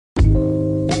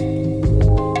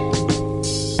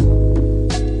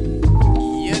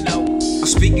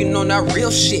on that real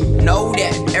shit. Know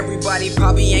that everybody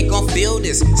probably ain't gon' feel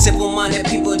this. Simple-minded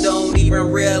people don't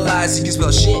even realize you can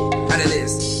spell shit out of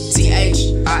this.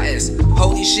 T-H-I-S,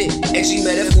 holy shit, H-E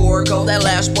metaphorical. That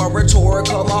last part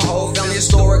rhetorical, my whole family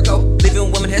historical.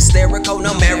 Leaving women hysterical,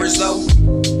 no marriage though.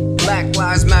 Black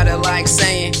lives matter like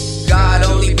saying God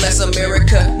only bless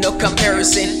America, no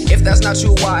comparison. If that's not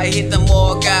true, why hit them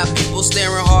all? Got people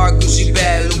staring hard, Gucci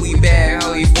bad, Louis bad,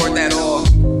 how he afford that all?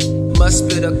 Must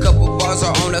spit a couple bars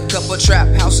or own a couple trap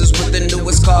houses with the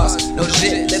newest cars. No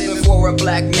shit, living for a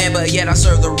black man, but yet I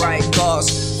serve the right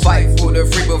cause. Fight for the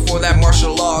free before that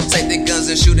martial law. Take the guns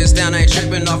and shoot us down, ain't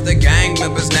tripping off the gang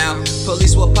members now.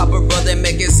 Police will pop a brother,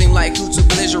 make it seem like who too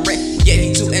belligerent. Yeah,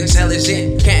 he too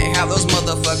intelligent, can't have those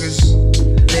motherfuckers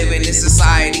living in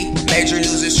society. Major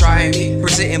news is trying me,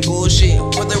 presenting bullshit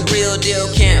for the real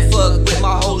deal. Can't fuck with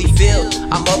my holy field.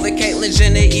 I'm over Caitlyn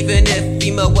Jenner, even if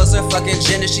female was a fucking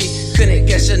gender. She couldn't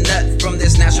catch a nut from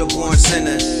this natural born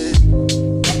sinner.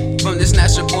 From this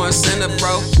natural born sinner,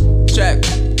 bro. Check.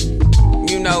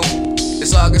 You know,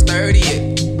 it's August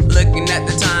 30th. Looking at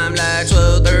the time like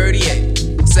 12:38.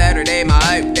 Saturday, my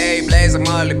hype day, blaze like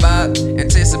Marley Bob.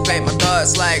 Anticipate my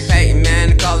thoughts like Peyton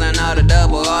Manning, calling out a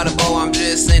double audible. I'm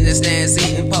just in the stands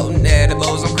eating potent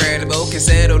edibles. I'm credible, can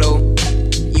settle though.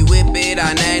 You whip it,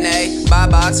 I nay. Bye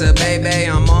bye to baby,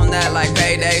 I'm on that like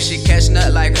payday. She catch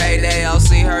nut like payday, I'll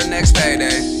see her next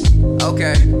payday.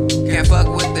 Okay, can't fuck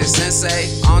with this sensei.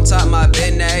 On top my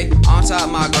business, on top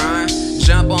my grind.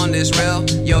 Jump on this rail,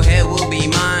 your head will be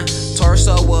mine.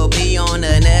 Torso will be on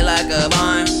the net like a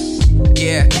vine.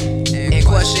 Yeah, and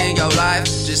question your life,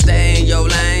 just stay in your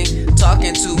lane.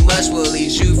 Talking too much will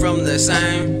lead you from the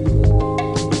same.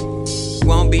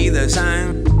 Won't be the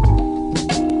same.